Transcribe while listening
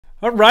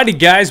Alrighty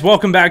guys,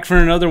 welcome back for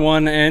another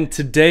one, and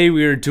today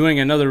we are doing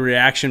another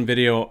reaction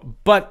video,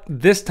 but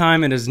this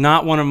time it is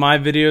not one of my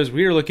videos.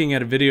 We are looking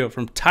at a video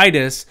from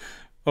Titus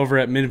over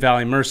at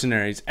Mid-Valley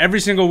Mercenaries.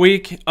 Every single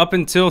week up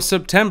until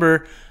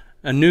September,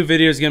 a new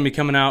video is going to be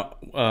coming out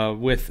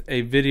with a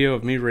video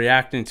of me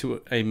reacting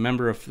to a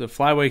member of the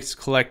Flyways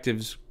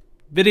Collective's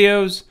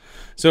videos.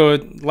 So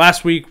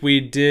last week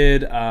we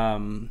did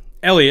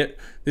Elliot.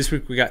 This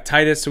week we got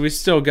Titus. So we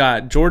still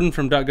got Jordan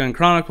from Duck Gun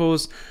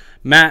Chronicles,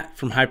 Matt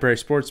from Hyper A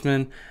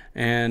Sportsman,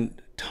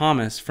 and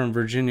Thomas from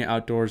Virginia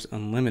Outdoors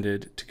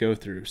Unlimited to go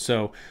through.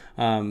 So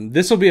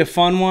this will be a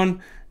fun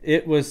one.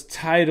 It was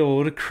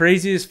titled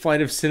Craziest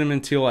Flight of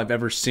Cinnamon Teal I've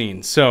Ever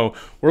Seen. So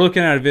we're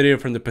looking at a video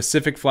from the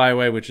Pacific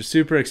Flyway, which is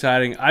super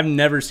exciting. I've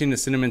never seen a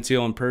cinnamon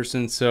teal in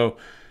person, so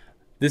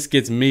this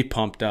gets me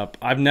pumped up.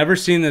 I've never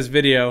seen this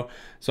video,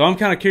 so I'm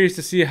kind of curious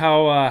to see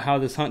how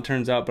this hunt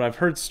turns out, but I've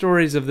heard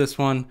stories of this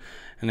one,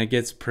 and it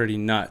gets pretty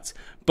nuts.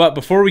 But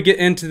before we get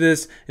into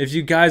this, if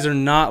you guys are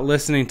not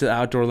listening to the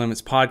Outdoor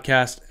Limits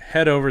podcast,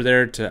 head over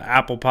there to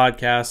Apple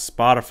Podcasts,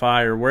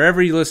 Spotify, or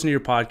wherever you listen to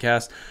your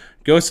podcast.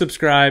 Go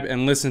subscribe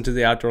and listen to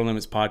the Outdoor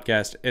Limits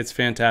podcast. It's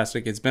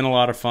fantastic. It's been a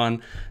lot of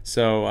fun.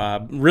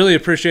 So really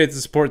appreciate the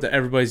support that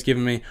everybody's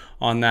given me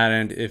on that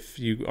end if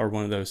you are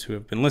one of those who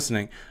have been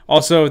listening.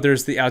 Also,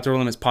 there's the Outdoor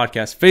Limits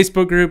podcast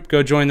Facebook group.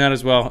 Go join that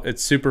as well.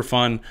 It's super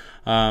fun.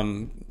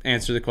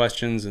 Answer the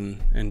questions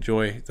and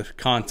enjoy the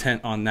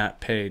content on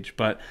that page.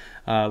 But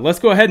let's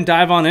go ahead and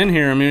dive on in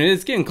here. I mean,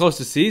 it's getting close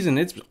to season.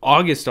 It's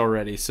August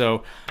already,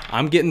 so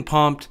I'm getting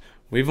pumped.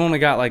 We've only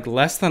got like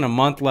less than a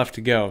month left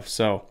to go,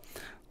 so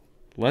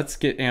let's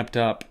get amped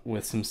up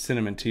with some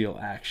cinnamon teal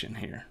action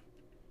here.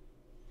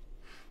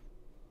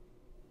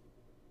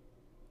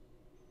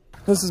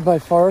 This is by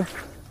far,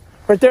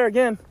 right there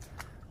again,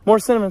 more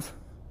cinnamons.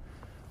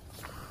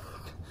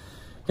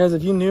 Guys,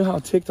 if you knew how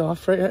ticked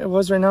off it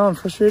was right now, I'm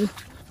frustrated.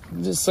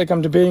 Just like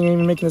I'm debating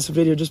even making this a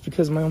video just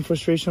because of my own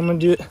frustration. I'm gonna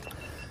do it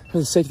for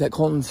the sake that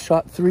Colton's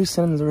shot 3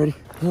 cinnamons already.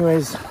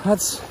 Anyways,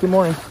 that's good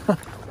morning.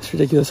 It's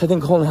ridiculous. I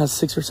think Colton has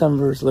 6 or 7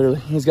 birds, literally.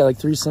 He's got like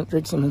 3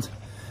 Drake cinnamons.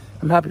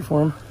 I'm happy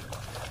for him.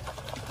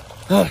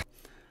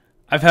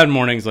 I've had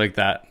mornings like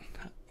that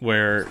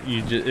where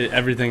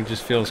everything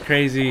just feels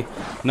crazy,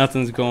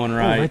 nothing's going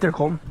right. Oh, right there,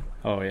 Colton.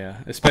 Oh yeah,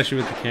 especially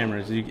with the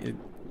cameras, it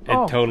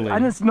totally I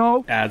just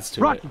know. adds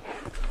to Rocky. it.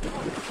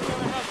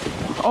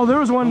 Oh, there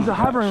was one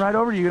hovering right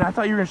over you, and I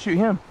thought you were gonna shoot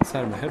him. The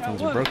side of my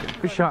headphones are broken.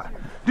 Good shot,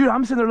 dude.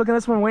 I'm sitting there looking at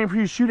this one, waiting for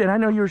you to shoot it, and I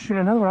know you were shooting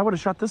another one. I would have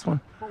shot this one.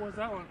 What was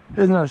that one? It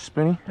was another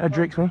spinny, a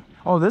Drake spinny.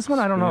 Oh, this one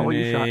I don't know what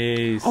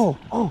you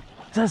shot. Oh,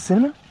 is that a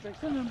cinnamon?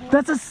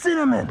 That's a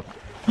cinnamon.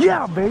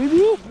 Yeah,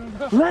 baby.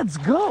 Let's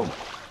go.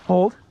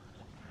 Hold.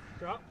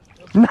 Drop.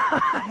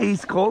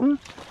 Nice, Colton.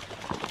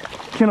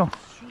 Kennel.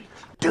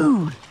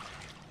 Dude.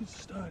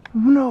 Stud.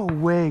 No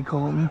way,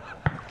 Colton.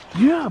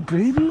 Yeah,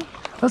 baby.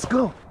 Let's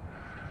go.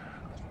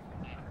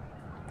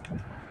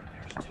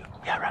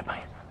 Yeah, right by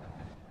you.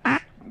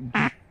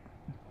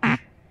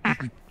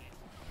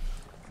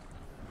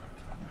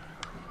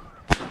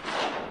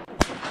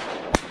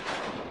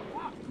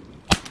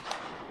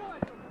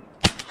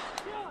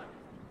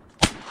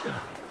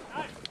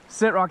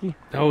 Sit, Rocky.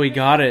 Oh, we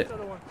got it.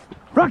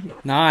 Rocky.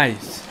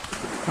 Nice.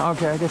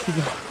 Okay, I guess you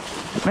can.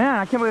 Man,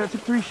 I can't believe I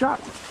took 3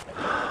 shots.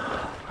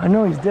 I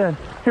know he's dead.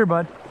 Here,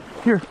 bud.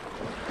 Here.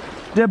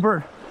 Dead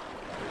bird.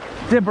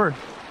 Dead bird.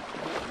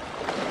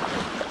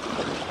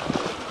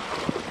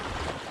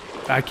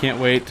 I can't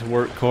wait to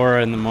work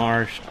Cora in the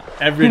marsh.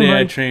 Every day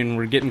I train,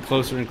 we're getting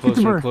closer and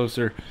closer and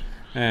closer.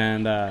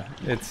 And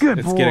it's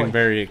getting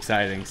very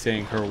exciting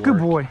seeing her work. Good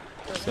boy.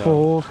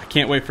 So I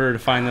can't wait for her to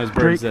find those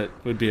birds that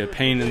would be a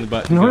pain in the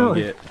butt to go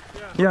get.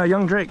 Yeah,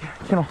 young Drake.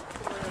 Kennel.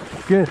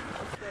 Good.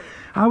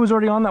 I was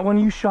already on that one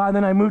you shot, and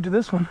then I moved to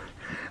this one.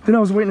 Then I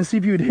was waiting to see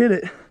if you would hit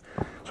it.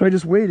 So I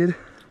just waited.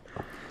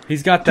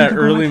 He's got that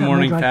early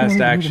morning fast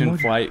action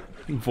flight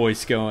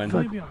voice going.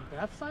 Maybe on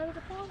that side of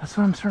the pond? That's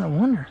what I'm starting to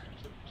wonder.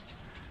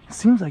 It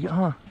seems like it,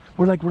 huh?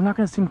 We're not going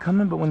to see them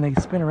coming, but when they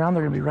spin around,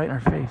 they're going to be right in our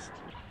face.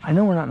 I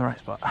know we're not in the right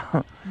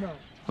spot. No.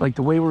 Like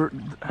the way we're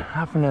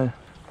having to,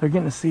 they're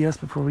getting to see us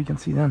before we can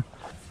see them.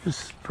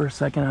 Just for a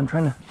second, I'm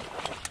trying to.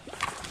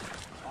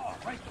 Oh,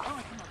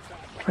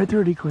 right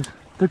there at decoys.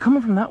 They're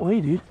coming from that way,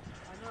 dude.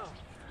 I know.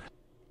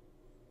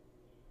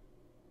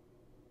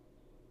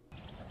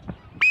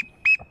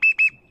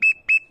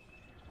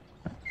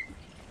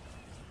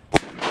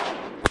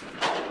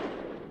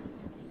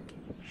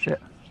 Shit.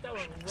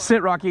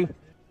 Sit, Rocky.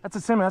 That's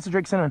a cinnamon. That's a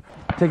Drake cinnamon.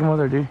 Take him with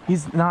her, dude.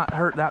 He's not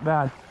hurt that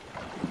bad.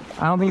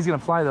 I don't think he's gonna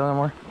fly though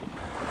anymore.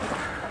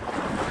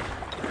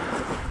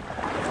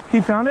 He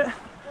found it?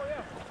 Oh,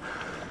 yeah.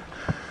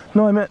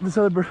 No, I meant this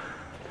other bird.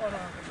 Oh, no.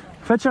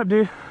 Fetch up,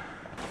 dude.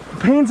 The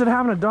pains of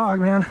having a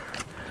dog, man.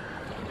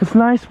 It's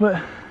nice,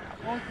 but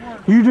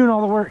you're doing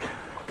all the work.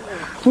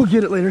 We'll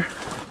get it later.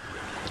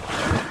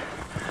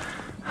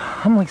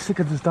 I'm like sick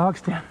of this dog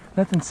stand.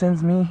 Nothing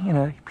sends me in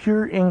a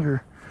pure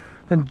anger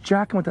than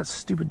jacking with that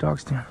stupid dog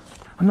stand.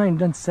 I'm not even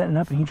done setting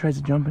up and he tries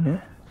to jump in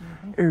it.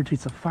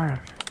 Irritates the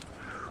fire.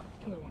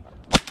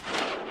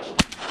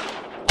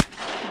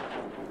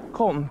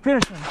 Colton,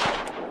 finish him.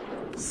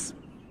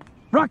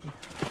 Rocky.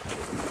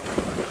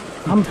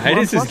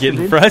 Titus is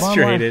getting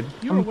frustrated.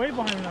 You were way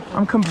behind enough.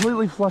 I'm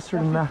completely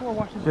flustered in that.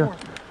 Watch this Yeah.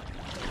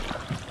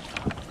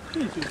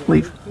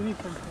 Leave.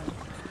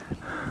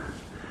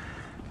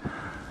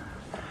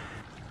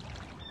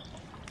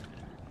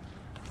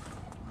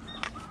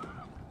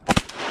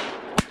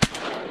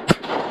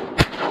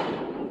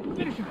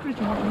 Finish him.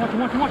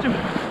 Watch him.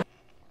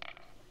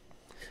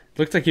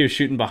 Looked like he was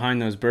shooting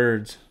behind those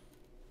birds.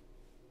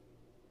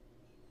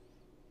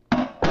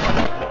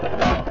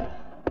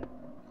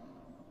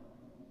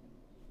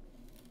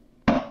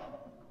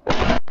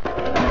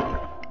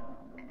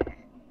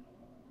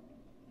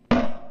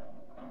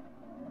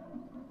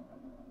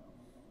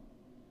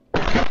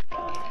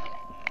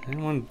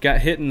 Anyone got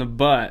hit in the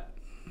butt.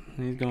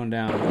 He's going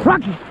down.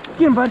 Rocky, get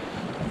him, bud.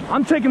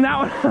 I'm taking that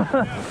one.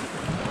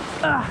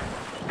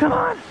 Come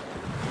on.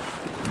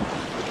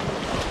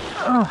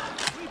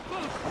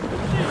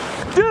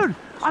 Dude,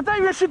 I thought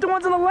you were gonna shoot the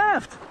ones on the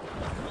left.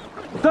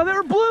 No, they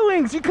were blue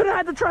wings. You could have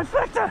had the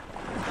trifecta.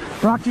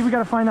 Rocky, we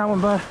gotta find that one,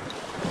 bud.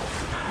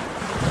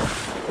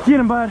 Get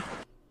him, bud.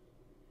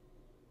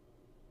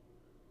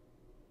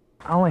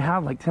 I only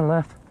have like 10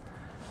 left.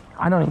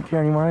 I don't even care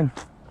anymore.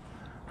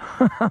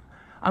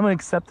 I'm gonna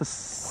accept the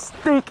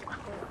stink.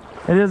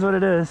 It is what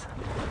it is.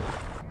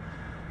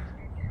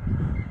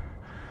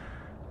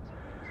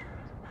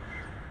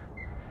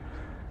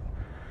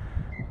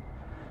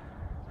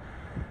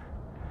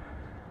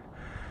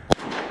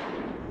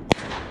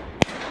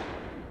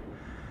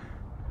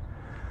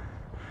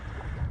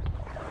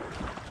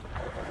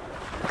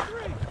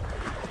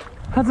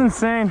 That's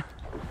insane.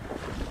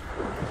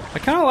 I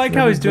kind of like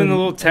how he's doing the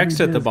little text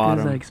at the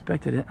bottom. I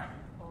expected it.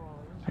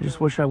 I just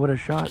wish I would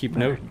have shot. Keep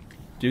note.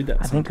 Do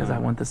that. I think because I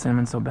want the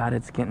cinnamon so bad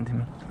it's getting to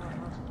me.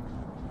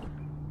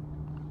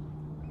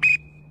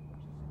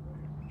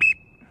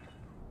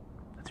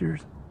 That's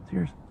yours. It's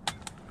yours.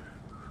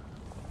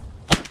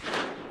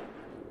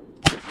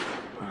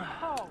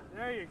 Oh,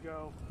 there you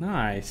go.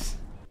 Nice.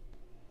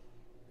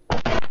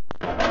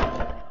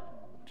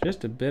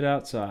 Just a bit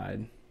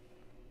outside.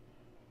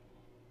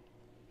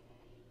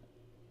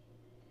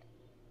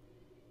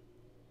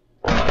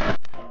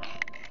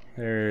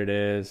 There it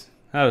is.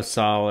 That was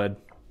solid.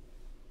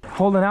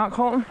 Holding out,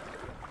 Colton?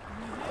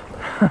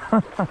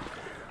 I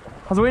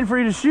was waiting for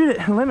you to shoot it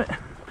and limit.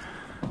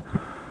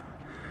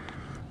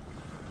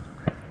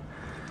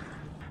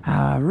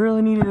 I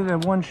really needed a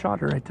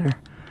one-shotter right there.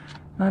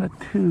 Not a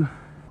two.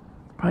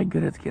 Probably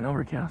good it's getting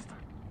overcast.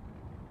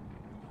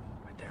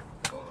 Right there.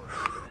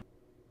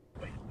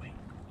 Wait.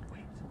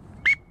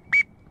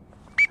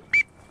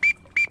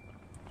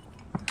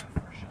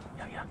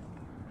 Yeah.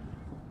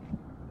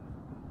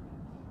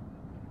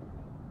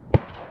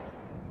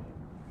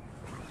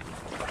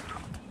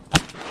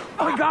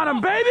 I got him,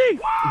 baby!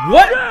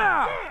 What?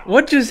 Yeah!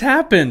 What just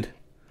happened?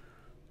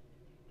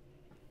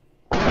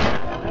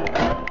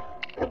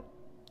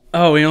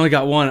 Oh, we only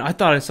got one. I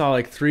thought I saw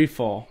like 3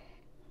 fall.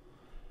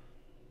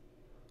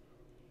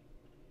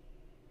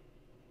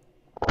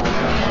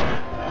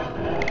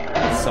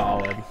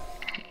 Solid.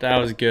 That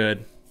was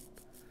good.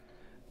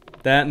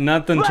 That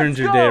nothing turns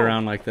your day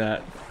around like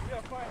that.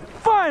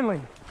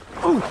 Finally!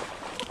 Ooh!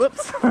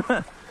 Whoops.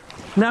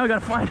 Now we gotta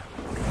find him.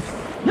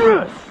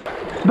 Yes!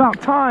 About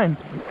time.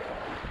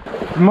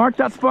 Mark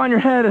that spot on your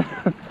head.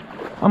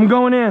 I'm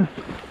going in.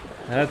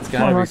 That's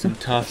gotta be some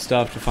tough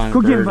stuff to find. Go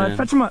a get him, bird bud. in.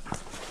 Fetch him up.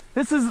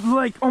 This is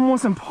like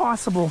almost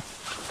impossible.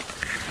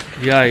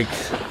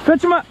 Yikes.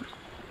 Fetch him up.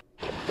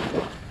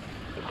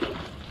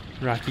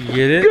 Rocky,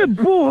 get it? Good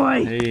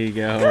boy. There you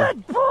go.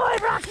 Good boy,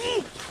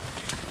 Rocky.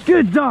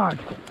 Good dog.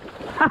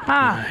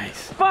 Haha.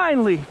 Nice.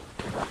 Finally.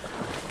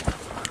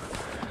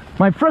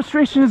 My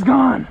frustration is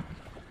gone.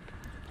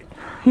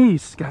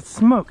 He's got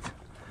smoked.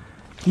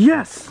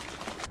 Yes.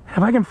 If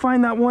I can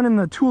find that one in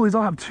the toolies,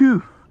 I'll have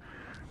 2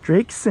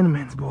 Drake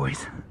cinnamons,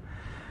 boys.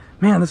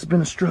 Man, this has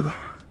been a struggle.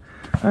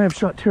 I have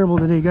shot terrible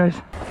today, guys.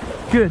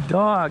 Good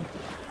dog.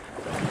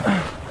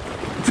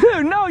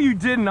 Dude, no, you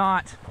did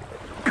not.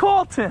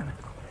 Colton,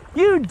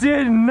 you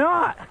did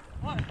not.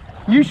 What?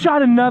 You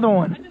shot another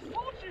one. I just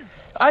told you.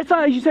 I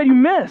thought you said you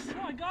missed.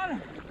 No, I got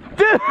him.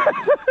 Dude,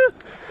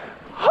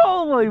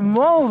 holy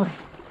moly.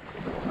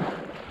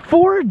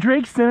 4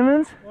 Drake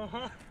cinnamons?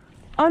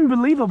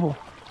 Unbelievable.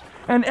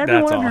 And every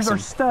That's one of yours awesome. are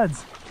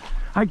studs.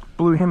 I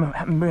blew him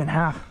in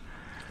half.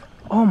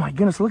 Oh my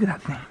goodness, look at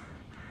that thing.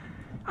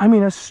 I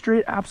mean, a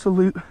straight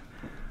absolute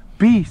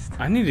beast.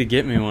 I need to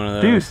get me one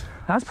of those. Dude,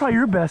 that's probably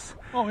your best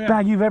Oh, yeah.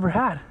 bag you've ever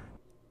had.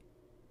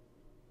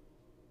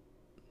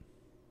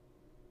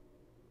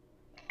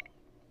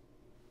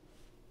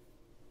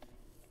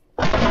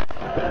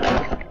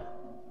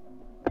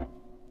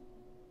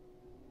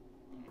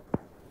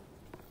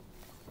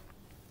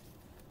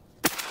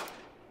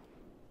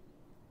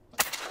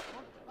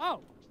 Oh.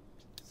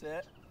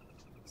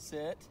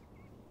 Sit.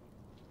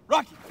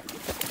 Rocky!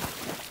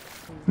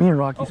 Me and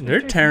Rocky. They're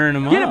tearing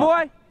them Get up. it,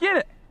 boy! Get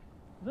it!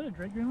 Is that a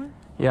Drake Greenway?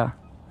 Yeah.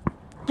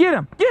 Get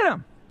him! Get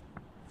him!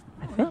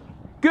 I think.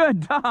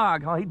 Good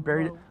dog. Oh, he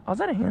buried it. Oh, is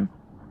that a hen?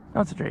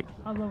 No, it's a drake.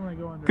 I love when I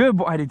go under. Good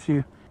boy. I do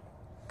too.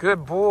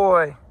 Good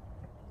boy.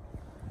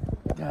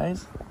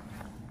 Guys.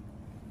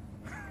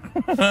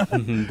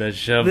 The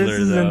shoveler, This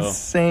is though.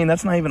 insane.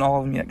 That's not even all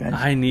of them yet, guys.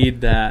 I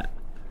need that.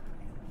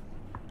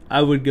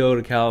 I would go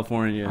to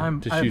California to I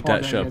shoot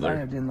that apologize, shoveler. I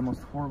have done the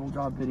most horrible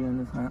job videoing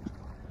this hunt.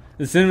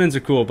 The cinnamons are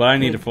cool, but I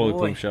need a Good fully boy.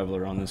 plumed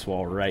shoveler on this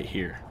wall right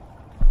here.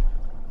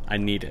 I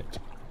need it.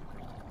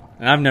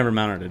 And I've never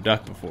mounted a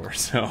duck before,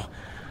 so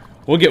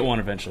we'll get one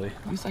eventually.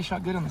 At least I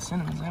shot good on the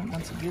cinnamons. I haven't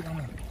done so good on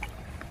the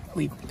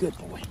leaf. Good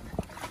boy.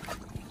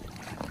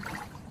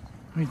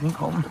 What do you think,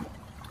 Colton?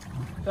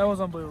 That was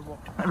unbelievable.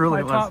 That really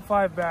My was. top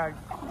 5 bag,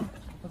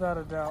 without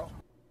a doubt.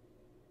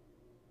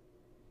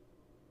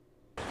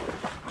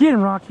 Get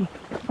him, Rocky.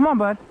 Come on,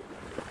 bud.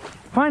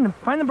 Find him.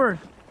 Find the bird.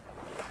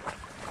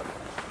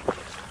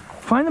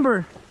 Find the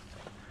bird.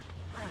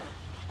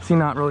 Is he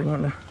not really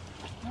wanting to?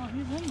 No,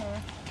 he's in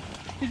there.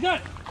 He's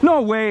got it.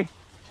 No way.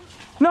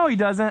 No, he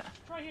doesn't.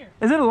 Right here.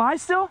 Is it alive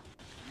still?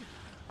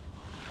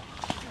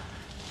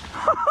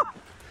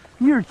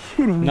 You're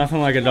kidding me. Nothing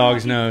like a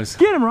dog's nose.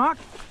 Get him, Rock.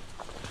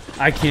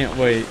 I can't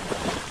wait.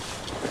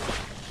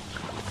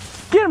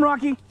 Get him,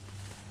 Rocky.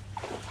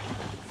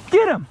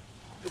 Get him.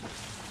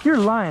 You're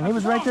lying. He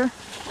was right there.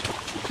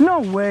 No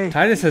way.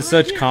 Titus has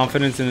such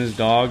confidence in his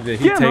dog that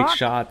he Get him, takes Rock.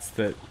 shots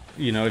that,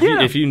 you know, Get him.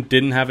 if you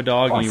didn't have a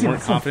dog Oh, I and you see him,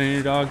 weren't I see him. confident in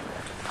your dog,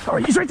 All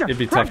right, he's right there. It'd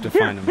be tough to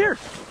Here, find him. Here.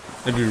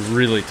 it'd be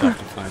really tough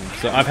to find him.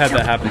 So I've had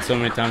that happen so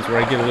many times where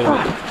I get a little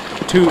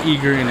bit too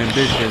eager and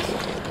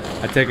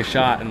ambitious. I take a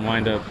shot and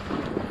wind up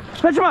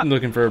Catch him up.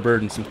 looking for a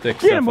bird and some thick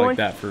Get stuff him, boy. like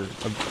that for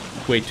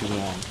way too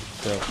long.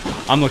 So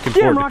I'm looking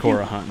Get him, forward to Rocky.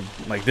 Cora hunting.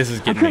 Like, this is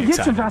I getting couldn't me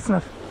get to him excited. fast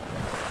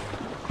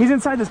enough. He's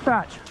inside this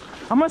patch.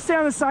 I'm gonna stay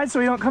on the side so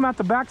he don't come out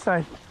the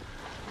backside.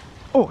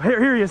 Oh,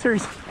 here he is. Here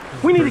he is.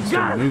 We need a Birds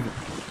start gun. moving.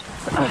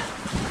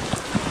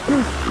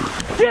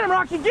 Get him,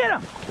 Rocky. Get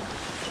him.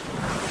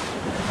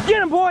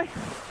 Get him, boy.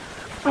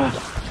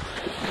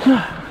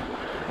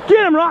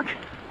 Get him, Rock.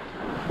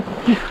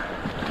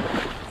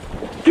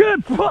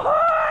 Good boy.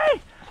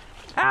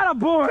 Atta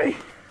boy.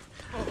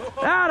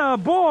 Atta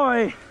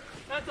boy.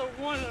 That's a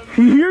one of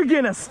You're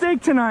getting a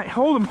steak tonight.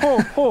 Hold him.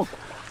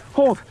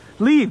 Hold.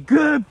 Leave.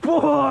 Good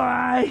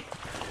boy.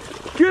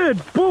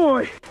 Good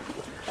boy.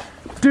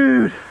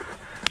 Dude,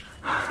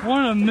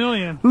 1 in a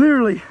million.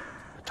 literally.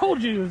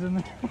 Told you he was in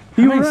there.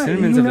 You How were many right.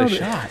 cinnamons You have they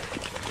nailed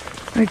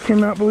it. shot? I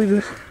cannot believe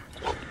this.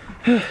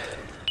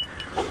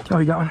 Oh,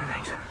 you got one.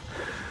 Thanks.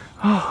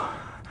 Oh.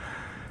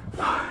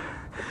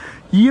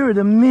 You're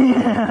the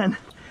man.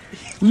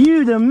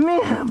 You the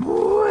man,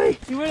 boy.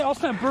 See, wait, all of a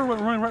sudden that bird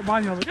went running right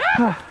by me. I was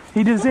like,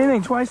 He did the same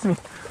thing twice to me.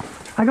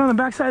 I got on the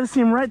backside to see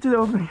him right through the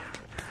opening.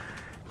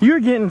 You're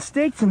getting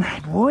steak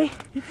tonight, boy.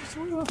 You're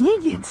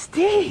getting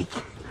steak.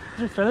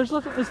 his feathers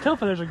left, his tail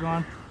feathers are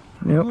gone.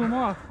 Blew Yep. him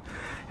off.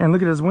 And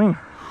look at his wing.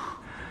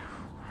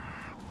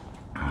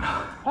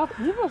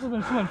 You must have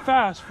been swimming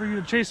fast for you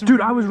to chase him.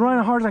 Dude, I was running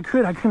as hard as I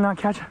could. I could not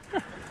catch him.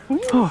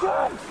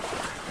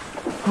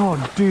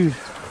 Oh, dude.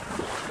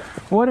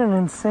 What an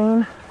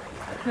insane.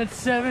 That's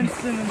 7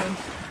 cinnamons.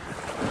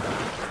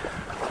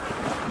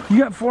 You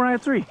got 4 out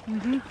of 3.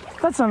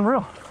 That's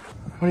unreal.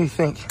 What do you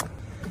think?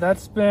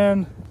 That's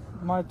been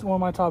one of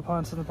my top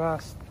hunts in the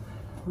past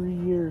 3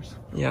 years.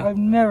 Yeah. I've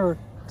never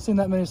seen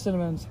that many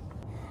cinnamons.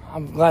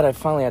 I'm glad I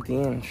finally at the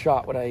end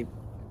shot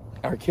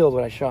killed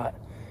what I shot.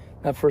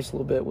 That first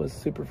little bit was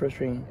super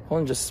frustrating.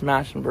 Only just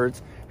smashing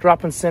birds,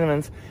 dropping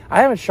cinnamons.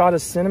 I haven't shot a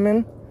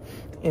cinnamon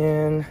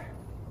in,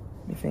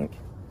 let me think.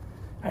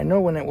 I know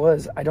when it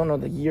was. I don't know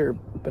the year,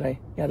 but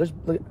there's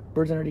look,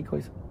 birds in our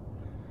decoys.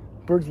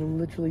 Birds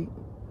literally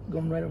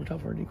going right over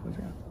top of our decoys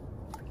right now.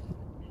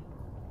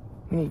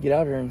 We need to get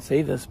out here and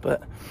save this,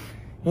 but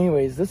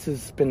anyways, this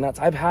has been nuts.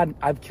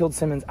 I've killed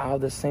cinnamons out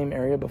of the same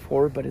area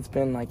before, but it's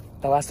been like,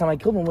 the last time I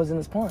killed one was in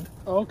this pond.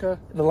 Oh, okay.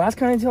 The last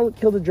time I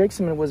killed a drake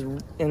cinnamon was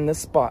in this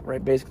spot,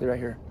 right, basically right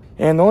here.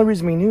 And the only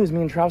reason we knew is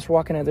me and Travis were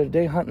walking out the other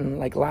day hunting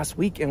like last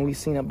week, and we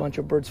seen a bunch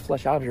of birds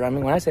flush out here. I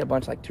mean, when I say a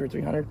bunch, like 200 or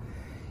 300.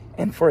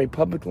 And for a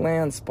public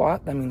land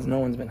spot, that means no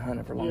one's been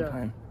hunting for a long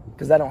time.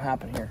 Because that don't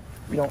happen here.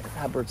 We don't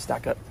have birds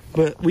stack up.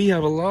 But we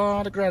have a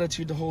lot of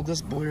gratitude to hold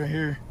this boy right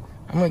here.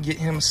 I'm going to get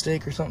him a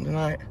steak or something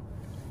tonight.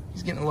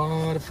 He's getting a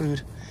lot of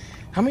food.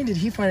 How many did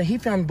he find? He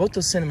found both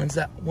those cinnamons.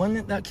 That one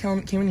that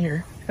came in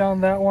here.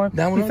 Found that one.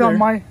 That one He over found there.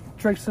 my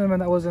drake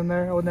cinnamon that was in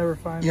there. I would never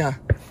find. Yeah.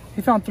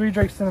 He found 3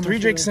 drake cinnamons. 3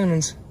 drake today.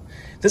 cinnamons.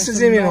 This And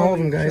isn't some even all of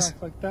them, melody guys.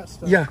 junk, like that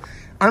stuff. Yeah,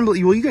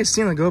 unbelievable. Well, you guys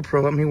seen the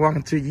GoPro. I mean,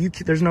 walking through,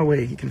 there's no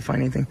way he can find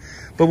anything.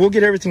 But we'll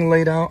get everything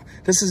laid out.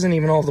 This isn't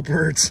even all the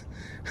birds.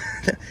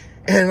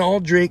 And all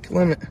drake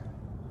limit.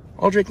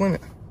 All drake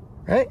limit,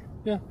 right?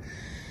 Yeah.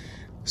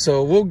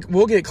 So we'll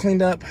get it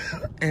cleaned up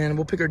and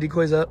we'll pick our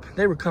decoys up.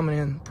 They were coming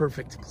in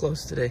perfect,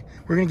 close today.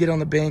 We're gonna get on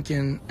the bank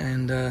and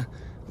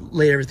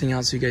lay everything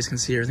out so you guys can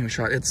see everything we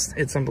shot.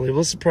 It's unbelievable.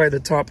 This is probably the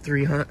top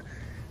 3 hunt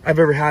I've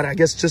ever had. I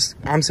guess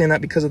I'm saying that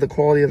because of the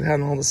quality of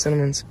having all the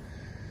cinnamons.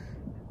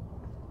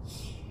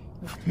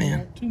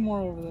 Man. 2 more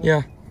over there.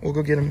 Yeah, we'll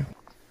go get them.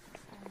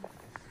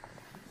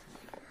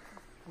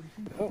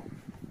 Oh.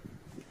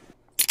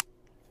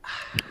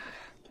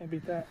 Can't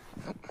beat that.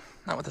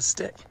 Not with a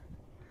stick.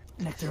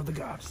 Nectar of the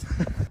gods.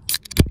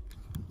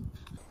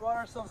 Brought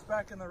ourselves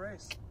back in the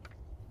race.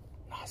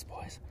 Nice,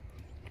 boys.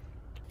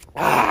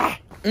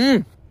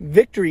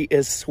 Victory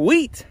is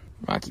sweet.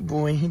 Rocky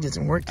boy, he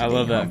doesn't work today. I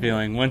love that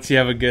feeling. Once you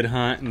have a good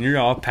hunt and you're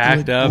all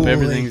packed up,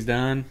 everything's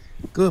done.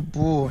 Good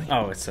boy.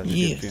 Oh, it's such a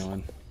good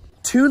feeling.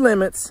 2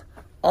 limits,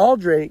 all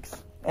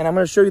drakes, and I'm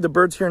going to show you the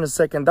birds here in a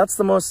second. That's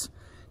the most,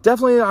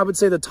 definitely I would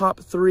say the top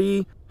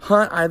 3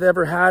 hunt I've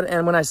ever had.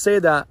 And when I say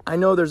that, I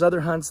know there's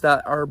other hunts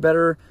that are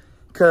better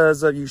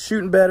because of you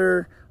shooting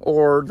better,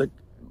 or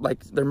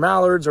they're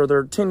mallards or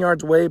they're 10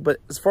 yards away. But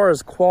as far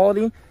as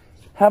quality,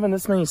 having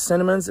this many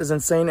cinnamons is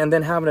insane. And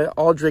then having an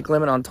all drake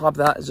limit on top of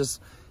that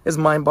is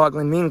mind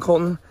boggling. Me and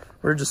Colton,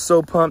 we're just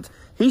so pumped.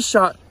 I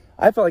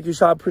felt like he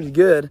shot pretty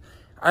good.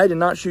 I did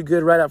not shoot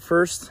good right at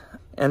first.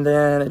 And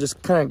then it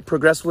just kind of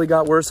progressively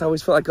got worse. I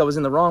always felt like I was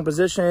in the wrong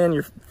position.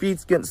 Your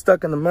feet's getting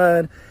stuck in the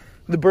mud.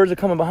 The birds are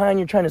coming behind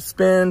you, trying to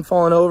spin,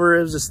 falling over.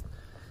 It was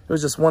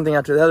just one thing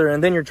after the other.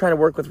 And then you're trying to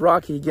work with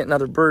Rocky, getting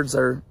other birds that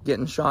are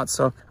getting shot.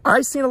 So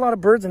I've seen a lot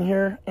of birds in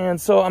here. And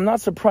so I'm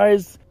not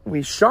surprised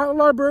we shot a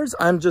lot of birds.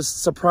 I'm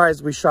just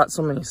surprised we shot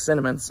so many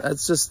cinnamons.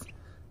 It's just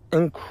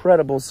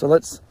incredible. So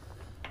let's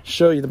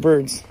show you the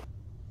birds.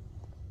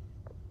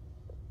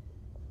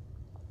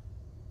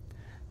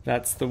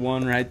 That's the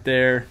one right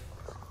there.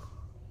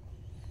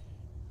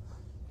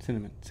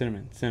 Cinnamon,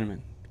 cinnamon,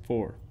 cinnamon.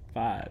 4,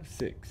 5,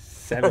 6,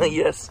 7.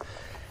 Yes.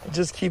 It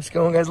just keeps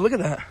going, guys. Look at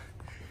that.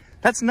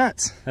 That's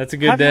nuts. That's a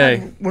good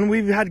day. When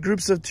we've had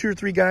groups of 2 or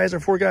 3 guys or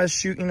 4 guys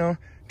shoot,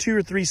 2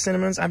 or 3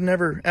 cinnamons, I've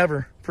never,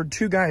 ever, for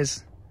 2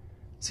 guys,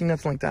 seen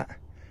nothing like that.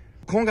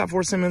 Colin got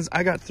 4 cinnamons.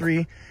 I got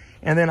 3.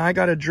 And then I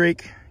got a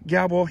drake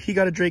gabble. He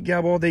got a drake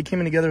gabble. They came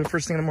in together the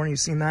first thing in the morning. You've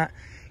seen that.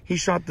 He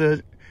shot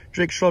the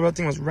drake shoulder. That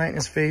thing was right in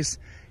his face.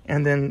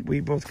 And then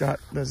we both got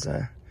those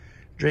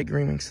drake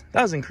greenwings.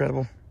 That was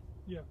incredible.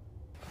 Yeah.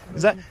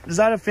 Does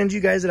that offend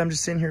you guys that I'm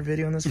just sitting here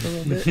videoing this for a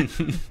little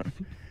bit?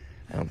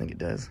 I don't think it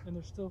does. And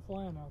they're still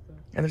flying out there.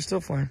 And they're still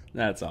flying.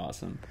 That's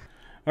awesome.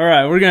 All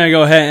right, we're gonna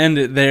go ahead and end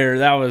it there.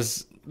 That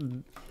was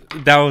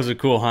a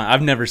cool hunt.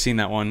 I've never seen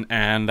that one,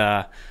 and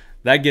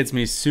that gets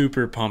me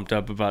super pumped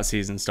up about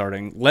season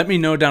starting. Let me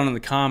know down in the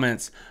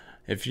comments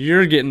if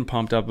you're getting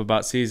pumped up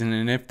about season,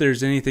 and if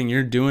there's anything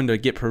you're doing to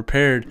get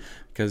prepared,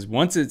 because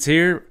once it's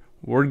here,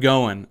 we're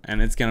going,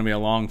 and it's gonna be a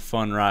long,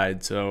 fun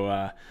ride.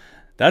 So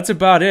that's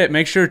about it.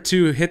 Make sure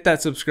to hit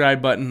that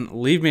subscribe button,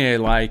 leave me a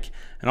like,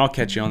 and I'll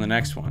catch you on the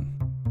next one.